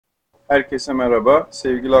Herkese merhaba.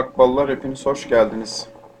 Sevgili akballar, hepiniz hoş geldiniz.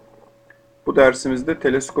 Bu dersimizde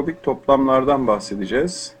teleskopik toplamlardan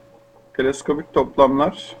bahsedeceğiz. Teleskopik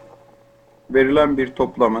toplamlar, verilen bir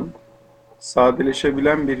toplamın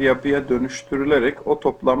sadeleşebilen bir yapıya dönüştürülerek o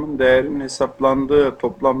toplamın değerinin hesaplandığı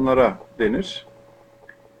toplamlara denir.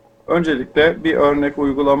 Öncelikle bir örnek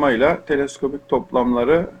uygulamayla teleskopik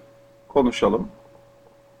toplamları konuşalım.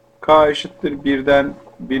 K eşittir 1'den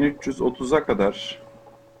 1330'a kadar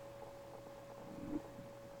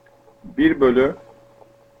 1 bölü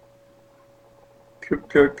küp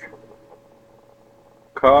kök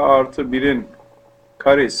k artı 1'in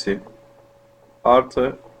karesi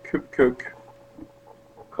artı küp kök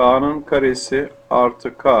k'nın karesi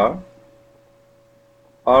artı k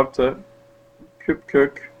artı küp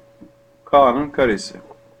kök k'nın karesi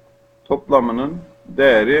toplamının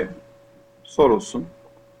değeri sorulsun.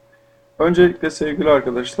 Öncelikle sevgili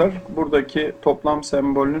arkadaşlar, buradaki toplam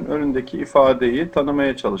sembolünün önündeki ifadeyi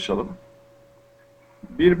tanımaya çalışalım.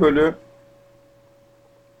 1 bölü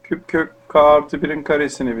küp kök k artı 1'in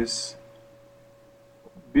karesini biz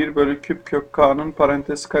 1 bölü küp kök k'nın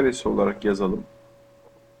parantez karesi olarak yazalım.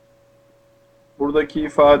 Buradaki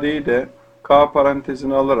ifadeyi de k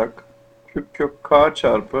parantezine alarak küp kök k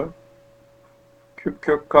çarpı küp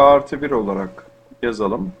kök k artı 1 olarak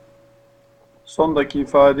yazalım. Sondaki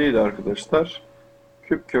ifadeyi de arkadaşlar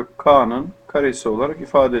küp kök k'nın karesi olarak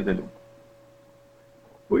ifade edelim.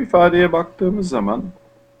 Bu ifadeye baktığımız zaman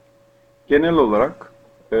genel olarak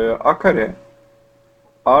a kare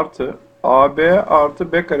artı ab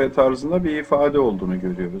artı b kare tarzında bir ifade olduğunu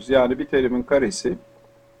görüyoruz. Yani bir terimin karesi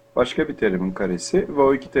başka bir terimin karesi ve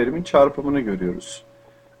o iki terimin çarpımını görüyoruz.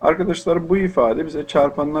 Arkadaşlar, bu ifade bize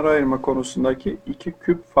çarpanları ayırma konusundaki iki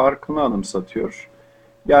küp farkını anımsatıyor.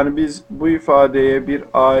 Yani biz bu ifadeye bir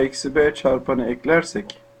a eksi b çarpanı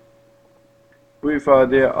eklersek, bu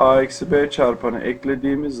ifadeye a eksi b çarpanı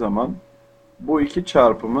eklediğimiz zaman bu iki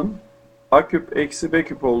çarpımın a küp eksi b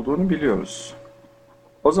küp olduğunu biliyoruz.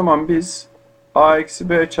 O zaman biz a eksi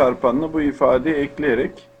b çarpanını bu ifadeye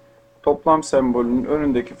ekleyerek toplam sembolünün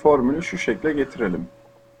önündeki formülü şu şekle getirelim.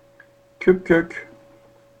 Küp kök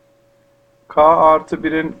k artı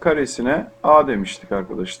 1'in karesine a demiştik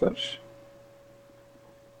arkadaşlar.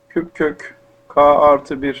 Küp kök k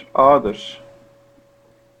artı 1 a'dır.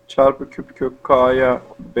 Çarpı küp kök k'ya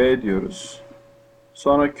b diyoruz.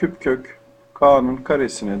 Sonra küp kök k'nın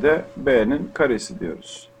karesine de b'nin karesi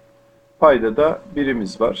diyoruz. Payda da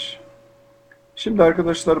birimiz var. Şimdi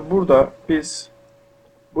arkadaşlar, burada biz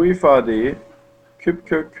bu ifadeyi küp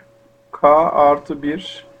kök k artı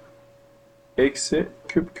 1 eksi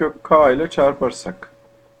küp kök k ile çarparsak,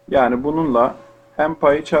 yani bununla hem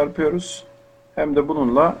payı çarpıyoruz hem de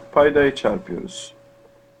bununla paydayı çarpıyoruz.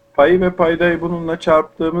 Payı ve paydayı bununla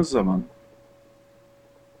çarptığımız zaman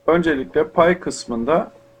öncelikle pay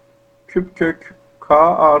kısmında küp kök k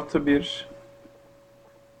artı 1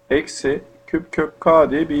 eksi küp kök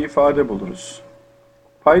k diye bir ifade buluruz.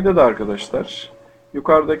 Payda da arkadaşlar,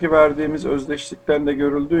 yukarıdaki verdiğimiz özdeşlikten de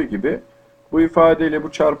görüldüğü gibi bu ifadeyle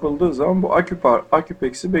bu çarpıldığı zaman bu a küp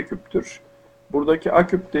eksi b küptür. Buradaki a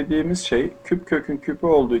küp dediğimiz şey küp kökün küpü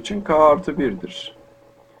olduğu için k artı 1'dir.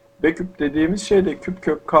 B küp dediğimiz şey de küp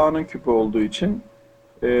kök k'nın küpü olduğu için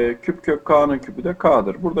küp kök k'nın küpü de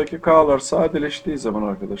k'dır. Buradaki k'lar sadeleştiği zaman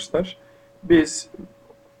arkadaşlar, biz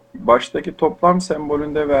baştaki toplam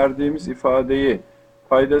sembolünde verdiğimiz ifadeyi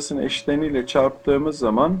paydasının eşleniyle çarptığımız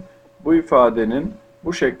zaman bu ifadenin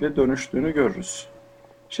bu şekle dönüştüğünü görürüz.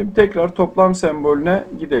 Şimdi tekrar toplam sembolüne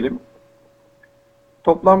gidelim.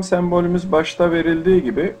 Toplam sembolümüz başta verildiği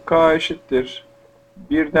gibi k eşittir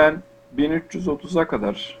 1'den 1330'a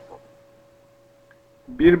kadar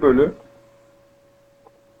 1 bölü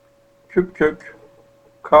küp kök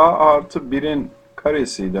k artı 1'in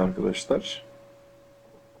karesiydi arkadaşlar.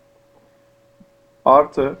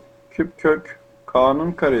 Artı küp kök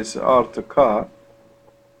k'nın karesi artı k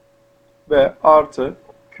ve artı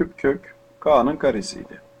küp kök k'nın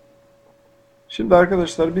karesiydi. Şimdi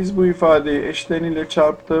arkadaşlar, biz bu ifadeyi eşleniyle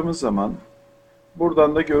çarptığımız zaman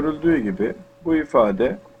buradan da görüldüğü gibi bu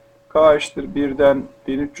ifade k eşittir 1'den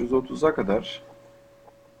 1330'a kadar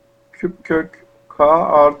küp kök k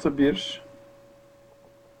artı 1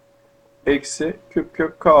 eksi küp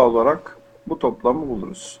kök k olarak bu toplamı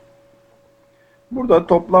buluruz. Burada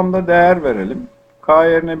toplamda değer verelim. K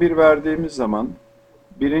yerine 1 verdiğimiz zaman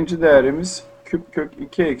birinci değerimiz küp kök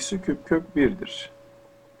 2 eksi küp kök 1'dir.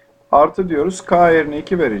 Artı diyoruz, k yerine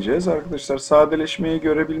 2 vereceğiz. Arkadaşlar, sadeleşmeyi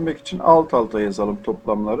görebilmek için alt alta yazalım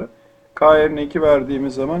toplamları. K yerine 2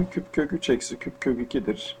 verdiğimiz zaman küp kök 3 eksi küp kök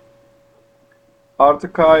 2'dir.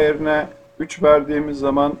 Artı k yerine 3 verdiğimiz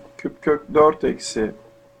zaman küp kök 4 eksi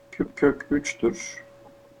küp kök 3'tür.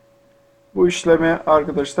 Bu işlemi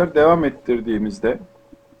arkadaşlar devam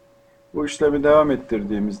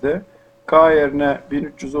ettirdiğimizde k yerine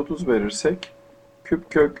 1330 verirsek küp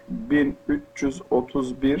kök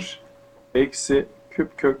 1331 eksi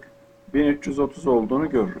küp kök 1330 olduğunu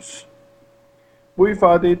görürüz. Bu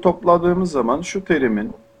ifadeyi topladığımız zaman şu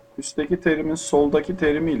terimin, üstteki terimin soldaki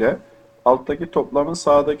terimiyle alttaki toplamın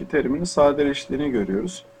sağdaki teriminin sadeleştiğini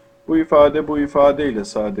görüyoruz. Bu ifade bu ifade ile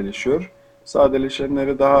sadeleşiyor.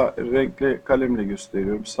 Sadeleşenleri daha renkli kalemle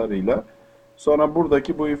gösteriyorum, sarıyla. Sonra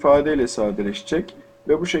buradaki bu ifadeyle sadeleşecek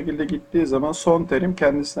ve bu şekilde gittiği zaman son terim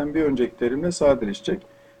kendisinden bir önceki terimle sadeleşecek.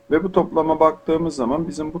 Ve bu toplama baktığımız zaman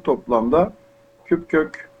bizim bu toplamda küp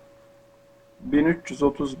kök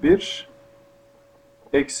 1331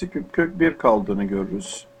 eksi küp kök 1 kaldığını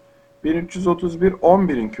görürüz. 1331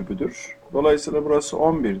 11'in küpüdür. Dolayısıyla burası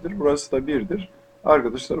 11'dir. Burası da 1'dir.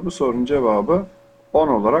 Arkadaşlar bu sorunun cevabı 10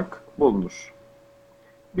 olarak bulunur.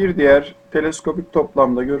 Bir diğer teleskopik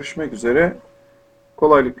toplamda görüşmek üzere.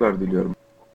 Kolaylıklar diliyorum.